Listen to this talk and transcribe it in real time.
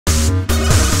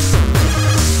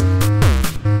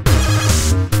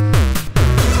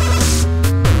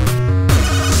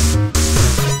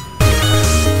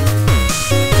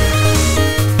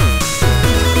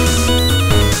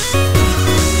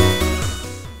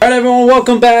Alright everyone,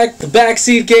 welcome back to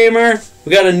Backseat Gamer.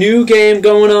 We got a new game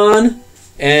going on,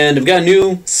 and we've got a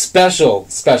new special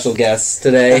guest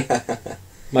today.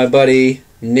 My buddy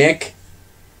Nick.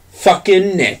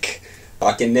 Fucking Nick.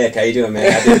 Fucking Nick, how you doing,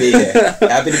 man? Happy to be here.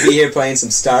 Happy to be here playing some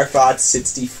Starfox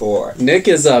 64. Nick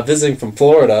is visiting from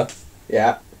Florida.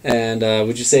 Yeah. And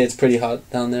would you say it's pretty hot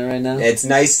down there right now? It's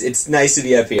nice. It's nice to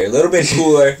be up here. A little bit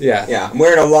cooler. Yeah. Yeah. I'm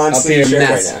wearing a long sleeve shirt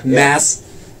right now.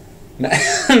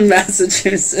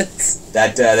 Massachusetts.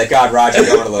 That got Roger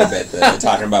going a little bit.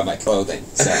 Talking about my clothing.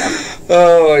 So.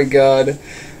 Oh my god.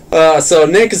 So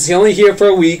Nick is only here for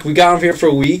a week. We got him here for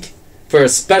a week for a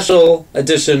special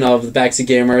edition of the Backseat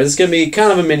Gamer. This is gonna be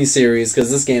kind of a mini series because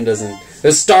this game doesn't.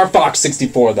 There's Starfox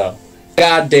 64 though.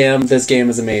 God damn, this game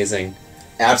is amazing.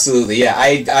 Absolutely, yeah.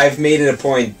 I've made it a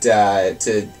point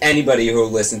to anybody who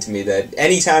will listen to me that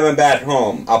anytime I'm back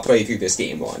home, I'll play through this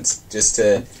game once, just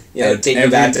to take me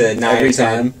back to 9 every or 10.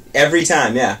 time. Every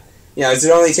time, yeah.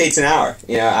 It only takes an hour,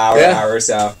 hour or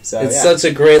so. So it's such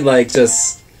a great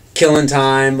just killing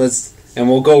time. And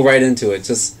we'll go right into it.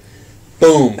 Just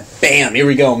boom, bam, here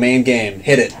we go, main game.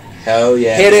 Hit it. Hell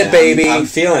yeah. Hit it, baby. I'm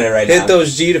feeling it right now. Hit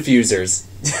those G diffusers.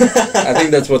 I think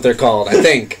that's what they're called. I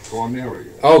think.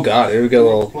 Oh god, here we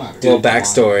go. Little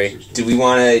backstory. Do we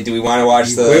want to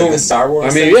watch the Star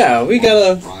Wars? I mean, yeah, we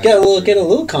gotta get a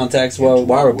little context while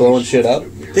we're blowing shit up.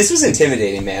 This was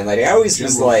intimidating, man. Like, I always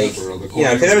was like,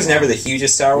 because I was never the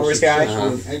hugest Star Wars guy,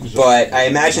 but I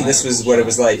imagine this was what it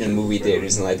was like in movie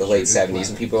theaters in like the late '70s,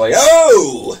 and people were like,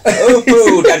 oh,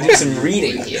 gotta do some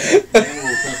reading here.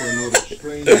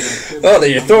 Oh,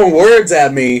 you're throwing words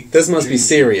at me. This must be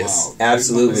serious.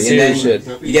 Absolutely. Serious and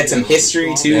then shit. You get some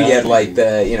history too. Yeah. You get like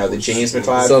the James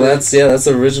McLeod. So that's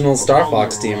the original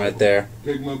Starfox team right there.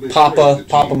 Papa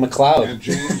McLeod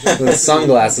with his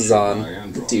sunglasses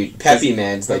on. Dude, Peppy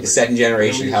man's like the second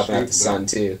generation helping out the son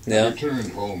too. Yeah.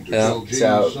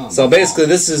 So basically,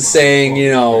 this is saying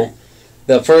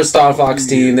the first Starfox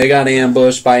team, they got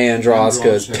ambushed by Andros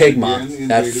because Pigma,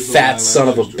 that fat son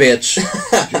of a bitch,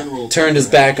 turned his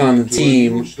back on the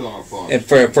team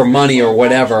for money or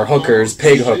whatever,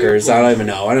 pig hookers, I don't even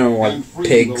know. I don't know what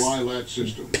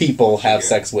people have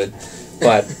sex with,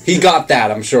 but he got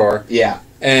that, I'm sure. Yeah.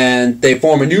 And they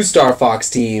form a new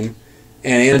Starfox team,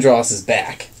 and Andros is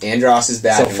back. Andros is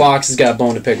back. So Fox has got a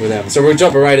bone to pick with him. So we're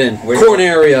jumping right in.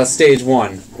 Corneria, stage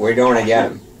 1. We're going to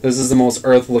get him. This is the most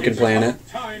Earth-looking planet.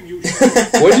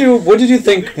 What did you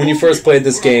think when you first played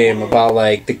this game about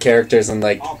the characters and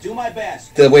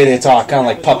the way they talk, kind of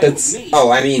like puppets? Oh,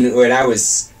 I mean, when I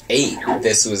was 8,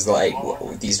 this was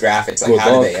these graphics. Like,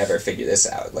 how did they ever figure this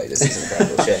out? Like, this is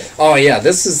incredible shit. Oh yeah,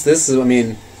 this is. I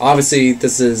mean, obviously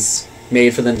this is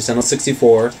made for the Nintendo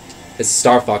 64. It's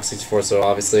Starfox 64, so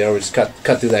obviously I would just cut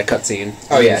through that cutscene.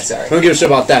 Oh yeah, sorry. I don't give a shit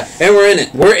about that. And we're in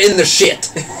it. We're in the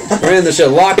shit. We're in the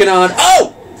shit. Locking on.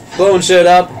 Oh! Blowing shit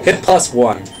up. Hit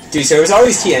 +1. Dude, so it was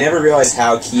always key. I never realized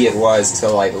how key it was to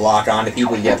lock on to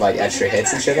people to get extra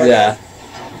hits and shit like that.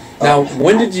 Now,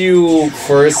 when did you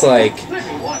first realize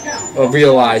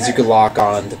you could lock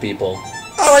on to people?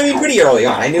 Oh, I mean, pretty early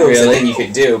on. I knew it was a thing you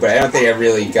could do, but I don't think I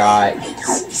really got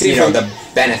the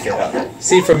benefit of it.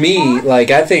 See, for me,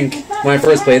 I think when I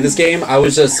first played this game, I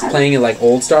was just playing it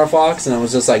old Starfox, and I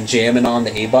was just jamming on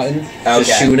the A button,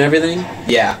 just shooting everything.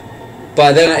 Yeah.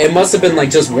 But then it must have been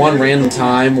just one random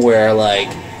time where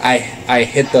I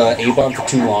hit the A button for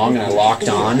too long and I locked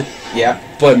on. Yeah.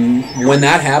 But when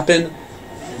that happened,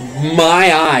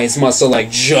 my eyes must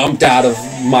have jumped out of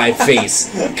my face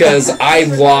because I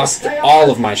lost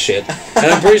all of my shit. And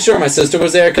I'm pretty sure my sister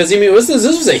was there because this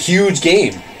was a huge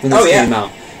game when this came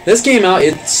out. This came out,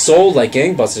 it sold like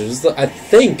gangbusters. I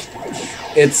think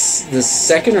it's the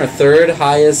second or third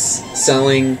highest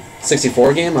selling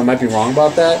 64 game. I might be wrong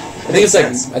about that. I think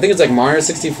it's Mario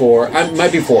 64. I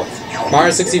might be fourth.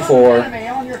 Mario 64,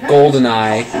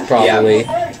 GoldenEye probably.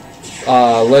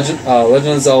 Legend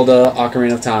of Zelda,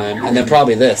 Ocarina of Time, and then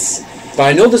probably this. But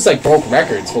I know this broke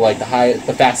records for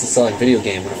the fastest selling video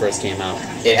game when it first came out.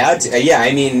 It had to. Yeah,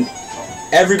 I mean,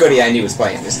 everybody I knew was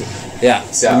playing this game. Yeah.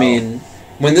 So I mean,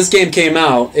 when this game came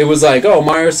out, it was oh,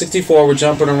 Mario 64, we're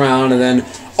jumping around, and then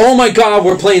oh my God,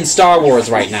 we're playing Star Wars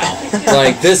right now.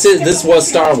 This was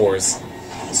Star Wars.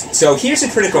 So here's a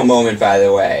critical moment, by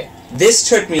the way. This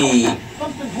took me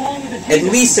at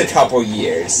least a couple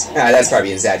years. That's probably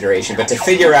an exaggeration, but to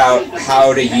figure out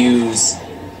how to use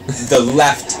the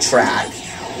left track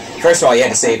First of all, you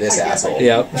had to save this asshole.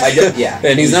 Yep. Yeah.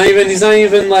 And he's not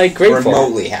even like grateful.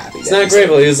 Remotely happy. He's not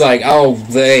grateful. He was like, "Oh,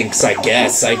 thanks. I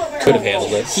guess I could have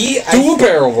handled it." Do a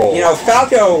barrel roll. You know,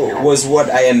 Falco was what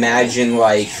I imagine.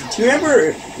 Like, do you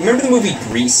remember the movie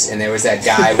Grease? And there was that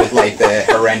guy with like the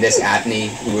horrendous acne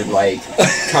who would like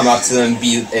come up to them,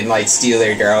 and like steal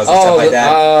their girls and stuff like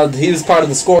that. He was part of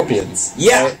the Scorpions.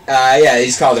 Yeah, yeah. They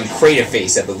just called him Crater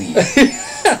Face, I believe.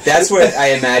 That's what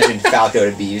I imagined Falco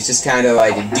to be. He was just kind of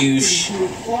like a douche.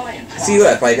 See,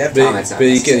 look, like that comment's not. But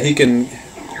he can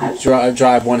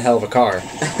drive one hell of a car.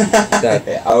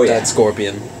 That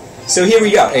Scorpion. So here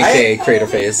we go. AKA Crater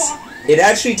Face. It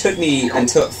actually took me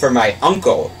for my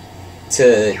uncle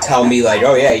to tell me, like,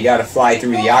 oh yeah, you gotta fly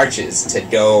through the arches to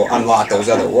go unlock those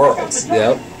other worlds.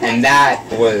 Yep. And that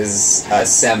was a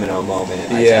seminal moment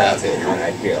in my childhood when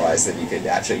I realized that you could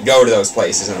actually go to those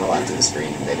places on the left of the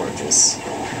screen. They weren't just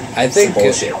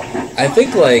bullshit. I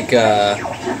think like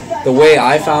the way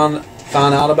I found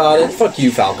out about it. Fuck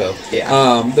you, Falco.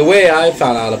 Yeah. The way I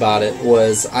found out about it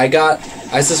was I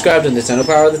subscribed to Nintendo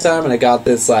Power at the time, and I got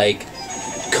this like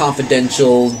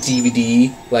confidential DVD,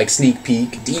 like sneak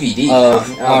peek DVD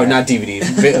of not DVD.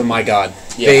 Oh my god,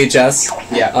 VHS.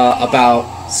 Yeah.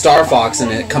 About Starfox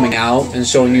and it coming out and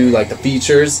showing you like the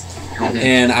features,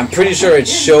 and I'm pretty sure it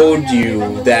showed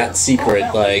you that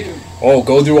secret, like, oh,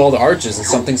 go through all the arches and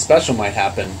something special might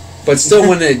happen. But still,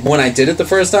 when I did it the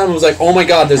first time, it was like, oh my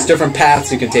god, there's different paths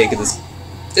you can take in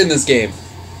this game.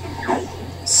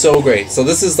 So great. So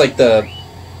this is like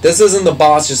this isn't the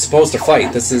boss you're supposed to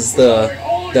fight. This is the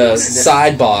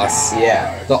side boss.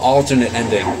 Yeah. The alternate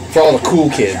ending for all the cool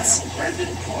kids.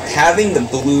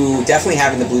 Definitely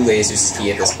having the blue lasers is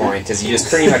key at this point, because you just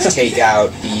pretty much take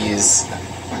out these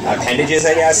appendages,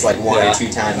 I guess, like one or two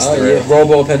times through. Yeah.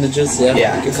 Robo appendages, yeah.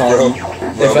 Yeah. You could call them.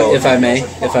 If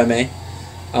I may.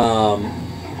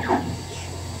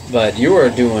 But you are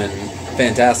doing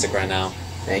fantastic right now.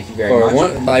 Thank you very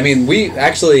much. I mean, we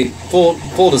actually,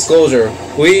 full disclosure,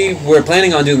 we were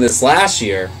planning on doing this last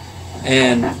year,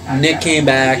 and Nick came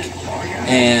back,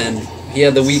 and he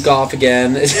had the week off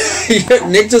again.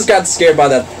 Nick just got scared by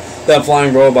that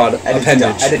flying robot appendage.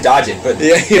 I had to dodge it, but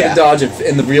he had to dodge it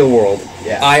in the real world.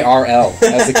 Yeah. IRL,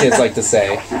 as the kids like to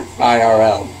say.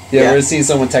 IRL. You ever see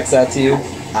someone text that to you?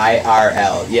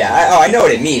 IRL. Yeah. I know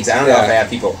what it means. I don't know if I have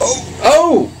people.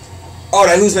 Oh, did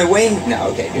I lose my wing? No.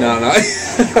 Okay. Good. No. I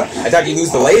thought you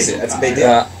lose the laser. That's a big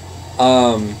deal.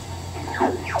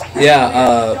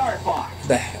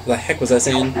 The heck was I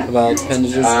saying about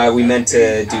appendages? We meant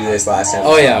to do this last time.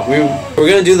 Oh yeah, we're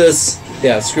gonna do this.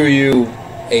 Yeah, screw you,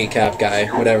 ACAP guy,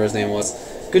 whatever his name was.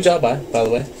 Good job, by the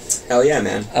way. Hell yeah,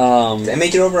 man. Did I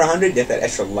make it over 100? Get that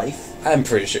extra life? I'm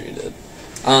pretty sure you did.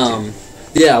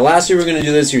 Yeah, last year we were gonna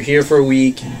do this. You're here for a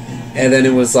week, and then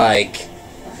it was like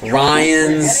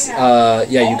Ryan's.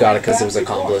 Yeah, you got it because it was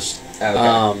accomplished.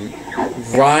 Okay.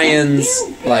 Ryan's,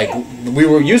 like, we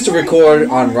were used to record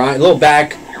on Ryan, little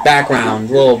background,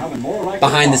 little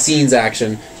behind the scenes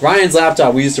action. Ryan's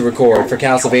laptop we used to record for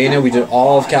Castlevania. We did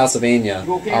all of Castlevania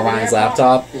on Ryan's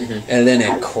laptop, and then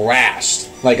it crashed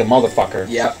like a motherfucker.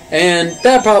 Yep. And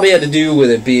that probably had to do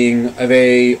with it being a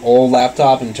very old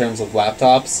laptop in terms of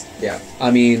laptops. Yeah.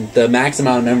 I mean, the max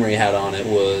amount of memory it had on it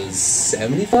was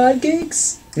 75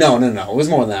 gigs? No. It was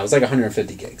more than that. It was like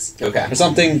 150 gigs. Okay. Or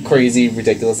something crazy,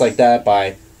 ridiculous like that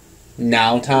by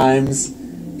now times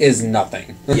is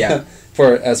nothing. Yeah.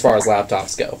 As far as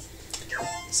laptops go.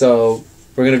 So,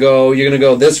 you're gonna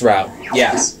go this route.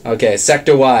 Yes. Okay,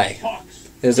 Sector Y.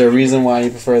 Is there a reason why you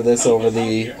prefer this over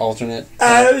the alternate?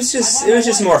 It was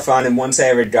just more fun, and once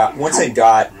I got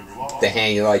the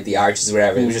hang of like the arches or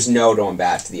whatever, there was just no going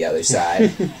back to the other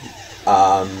side.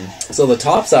 So the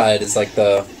top side is like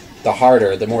the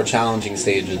harder, the more challenging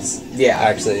stages. Yeah.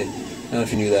 Actually. I don't know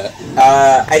if you knew that.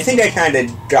 I think I kind of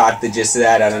got the gist of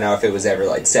that. I don't know if it was ever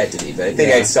like said to me, but I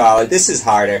think I saw like this is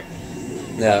harder.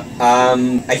 Yeah.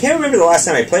 I can't remember the last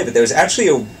time I played, but there was actually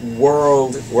a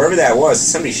world wherever that was.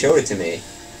 Somebody showed it to me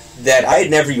that I had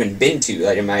never even been to.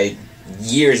 Like in my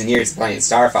years and years of playing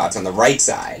Star Fox on the right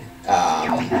side.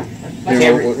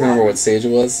 Remember what stage it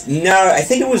was? No, I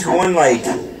think it was one like.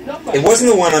 It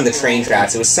wasn't the one on the train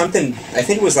tracks. It was something. I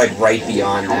think it was like right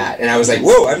beyond that, and I was like,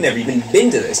 "Whoa! I've never even been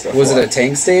to this before." Was it a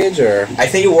tank stage or? I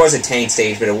think it was a tank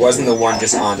stage, but it wasn't the one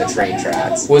just on the train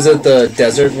tracks. Was it the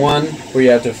desert one where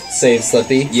you have to save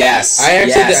Slippy? Yes. I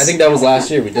think that was last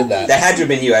year we did that. That had to have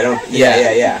been you. I don't.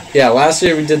 Yeah. Yeah, last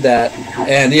year we did that,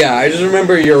 and yeah, I just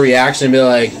remember your reaction and be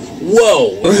like,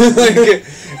 "Whoa!" Like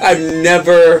I've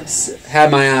never had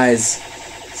my eyes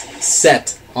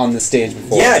set on the stage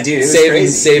before. Yeah, dude, it was crazy.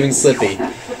 Saving Slippy.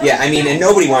 Yeah, I mean, and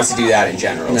nobody wants to do that in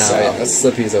general. No, so. yeah,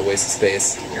 Slippy's a waste of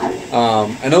space.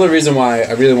 Another reason why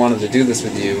I really wanted to do this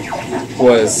with you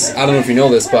was, I don't know if you know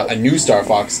this, but a new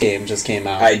Starfox game just came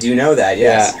out. I do know that,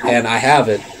 yes. Yeah, and I have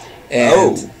it.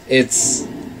 And it's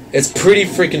pretty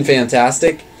freaking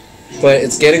fantastic, but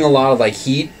it's getting a lot of, like,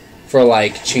 heat for,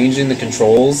 like, changing the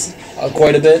controls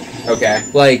quite a bit. Okay.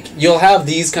 Like, you'll have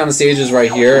these kind of stages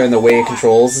right here, and the way it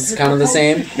controls is kind of the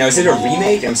same. Now, is it a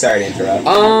remake? I'm sorry to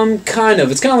interrupt. Kind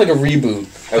of. It's kind of like a reboot,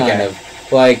 kind Okay.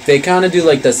 of. Like, they kind of do,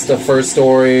 like, the first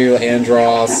story,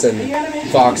 Andros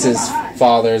and Fox's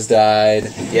fathers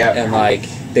died. Yeah. And, like,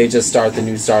 they just start the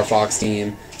new Star Fox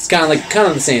team. It's kind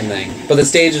of the same thing. But the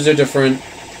stages are different.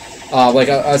 Like,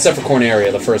 except for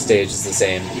Corneria, the first stage is the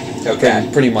same. Okay.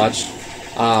 Pretty much.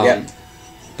 Yep.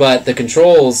 But the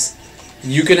controls,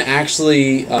 you can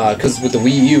actually, because with the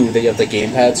Wii U, they have the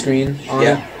gamepad screen on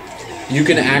it. You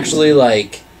can actually,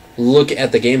 like, look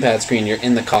at the gamepad screen, you're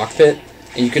in the cockpit,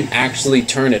 and you can actually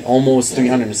turn it almost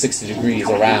 360 degrees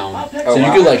around. So you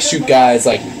can, like, shoot guys,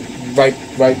 like, right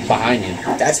behind you.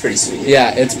 That's pretty sweet.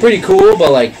 Yeah, it's pretty cool,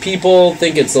 but, like, people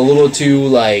think it's a little too,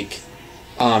 like,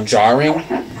 jarring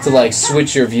to, like,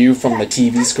 switch your view from the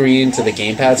TV screen to the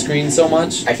gamepad screen so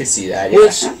much. I could see that, yeah.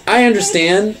 Which, I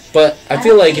understand, but I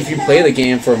feel like if you play the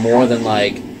game for more than,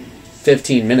 like,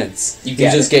 15 minutes, you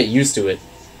just get used to it.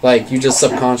 Like, you just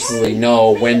subconsciously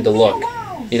know when to look,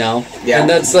 you know? Yeah. And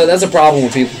that's a problem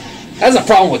with people. That's a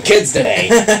problem with kids today.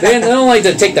 They don't like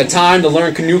to take the time to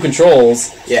learn new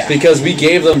controls. Yeah. Because we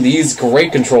gave them these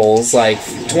great controls, like,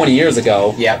 20 years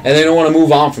ago. Yeah. And they don't want to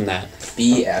move on from that.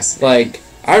 BS. Like,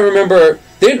 I remember...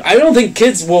 I don't think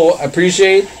kids will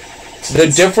appreciate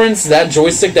the difference that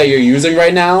joystick that you're using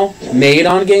right now made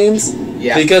on games.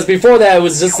 Yeah. Because before that, it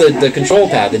was just the control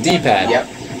pad, the D-pad. Yep.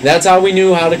 That's how we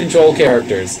knew how to control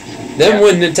characters. Then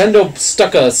when Nintendo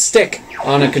stuck a stick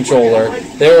on a controller,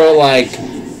 they were like,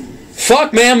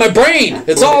 "Fuck, man, my brain!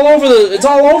 It's all over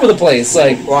the place."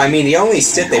 Like, well, I mean, the only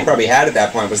stick they probably had at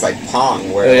that point was like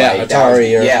Pong, where like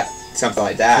Atari, something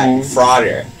like that.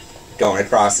 Frogger going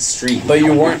across the street. But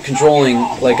you weren't controlling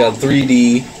like a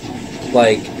 3D,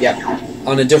 like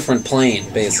on a different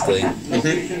plane, basically.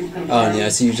 And yeah,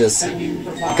 so you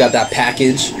got that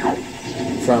package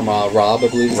from Rob, I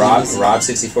believe. Rob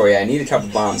 64. Yeah, I needed a couple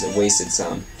bombs and wasted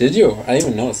some. Did you? I didn't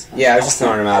even notice. Yeah, I was just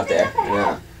throwing them out there.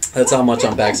 Yeah. That's how much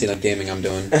on Backseat of Gaming I'm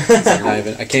doing.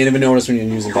 I can't even notice when you're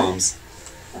using bombs.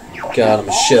 God, I'm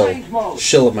a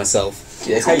shill of myself.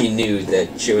 Dude, that's how you knew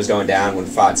that shit was going down when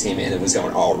FOTS came in and was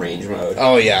going all range mode.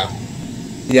 Oh yeah,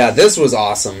 yeah. This was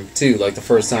awesome too. Like the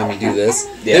first time you do this,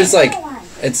 it's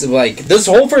like this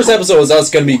whole first episode was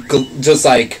us gonna be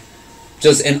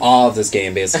just in awe of this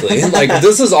game, basically. Like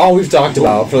this is all we've talked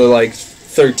about for like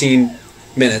 13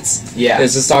 minutes. Yeah,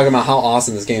 it's just talking about how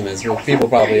awesome this game is. Well, people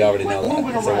probably already know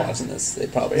that if they're watching this. They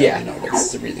probably already know that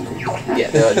this is a really cool game.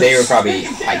 Yeah, they were probably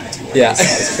hyped. Yeah.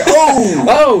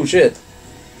 Oh shit.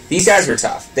 These guys were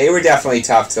tough. They were definitely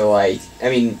tough to, like... I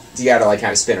mean, you gotta, like,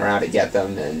 kind of spin around to get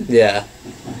them, and... Yeah.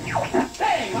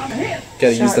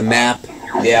 Gotta use the map.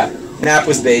 Yeah. Map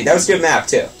was big. That was a good map,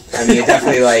 too. I mean, it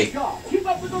definitely, like...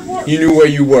 You knew where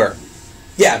you were.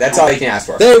 Yeah, that's all you can ask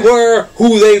for. They were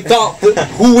who we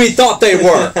thought they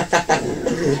were.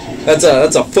 That's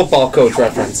a football coach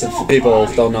reference, if people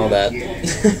don't know that.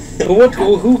 But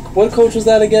what coach was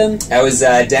that again? That was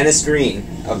Dennis Green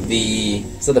of the...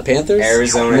 So the Panthers?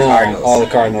 Arizona Cardinals. All the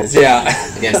Cardinals,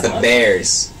 yeah. Against the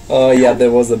Bears. Oh, yeah,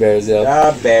 there was the Bears,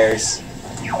 yeah. The Bears.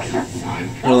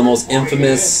 One of the most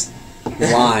infamous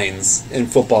lines in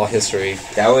football history.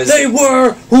 That was... They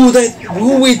were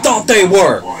who we thought they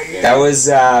were. That was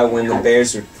when the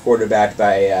Bears were quarterbacked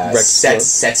by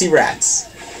Sexy Rats.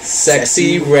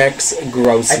 Sexy Rex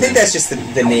Grossman. I think that's just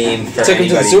the name for Took him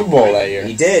to the Super Bowl that year.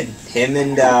 He did. Him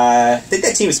and I think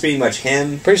that team was pretty much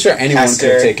him. Pretty sure anyone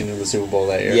could have taken him to the Super Bowl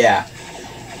that year. Yeah.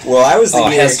 Well, that was the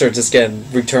year... Hester just getting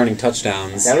returning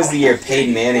touchdowns. That was the year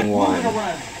Peyton Manning won.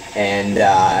 And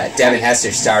Devin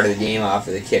Hester started the game off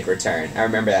with a kick return. I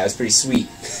remember that. It was pretty sweet.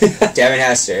 Devin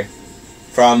Hester.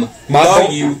 From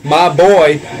my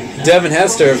boy, Devin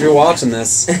Hester, if you're watching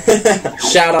this,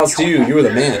 shout outs to you. You were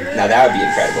the man. Now that would be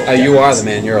incredible. You are the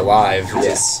man. You're alive.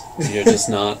 You're just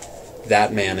not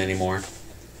that man anymore.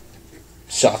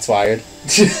 Shots fired.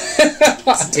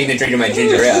 Taking a drink of my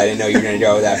ginger ale. I didn't know you were going to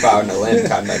go that far on the limb,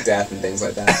 talking about death and things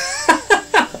like that.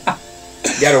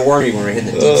 You gotta warn me when we're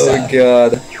hitting the deep side.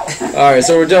 Oh, God. Alright,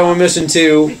 so we're done with mission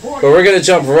 2, but we're going to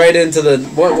jump right into the...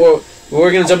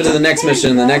 We're going to jump into the next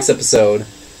mission in the next episode.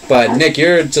 But Nick,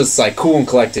 you're just like cool and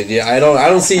collected. Yeah, I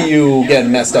don't see you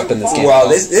getting messed up in this game. Well,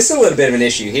 this is a little bit of an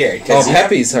issue here. Oh,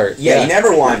 Pepe's hurt. Yeah, you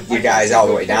never want your guys all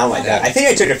the way down like that. I think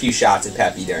I took a few shots at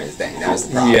Pepe during the thing. That was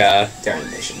the problem. Yeah. During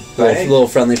the mission. Little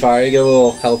friendly fire. You get a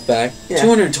little health back. Yeah.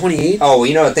 228. Oh, well,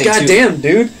 you know the thing. God damn,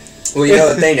 dude. Well, you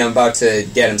know the thing. I'm about to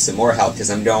get him some more help because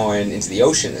I'm going into the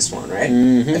ocean. This one, right?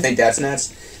 Mm-hmm. I think that's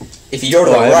next. If you go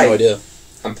to the I right, have no idea.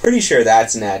 I'm pretty sure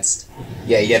that's next.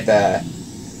 Yeah, you get the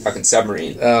fucking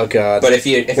submarine. Oh god. But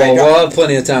we'll have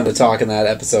plenty of time to talk in that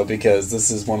episode because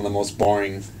this is one of the most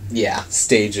boring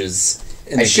stages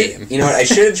in the game. You know what? I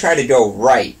should have tried to go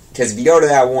right because if you go to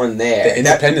that one there, the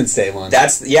Independence Day one.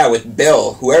 That's with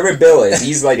Bill. Whoever Bill is,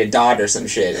 he's like a dog or some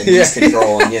shit, and he's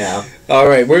controlling. All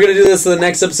right, we're gonna do this in the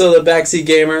next episode of Backseat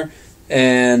Gamer,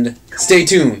 and stay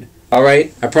tuned. All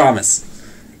right, I promise,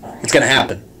 it's gonna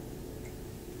happen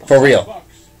for real.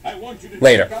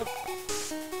 Later.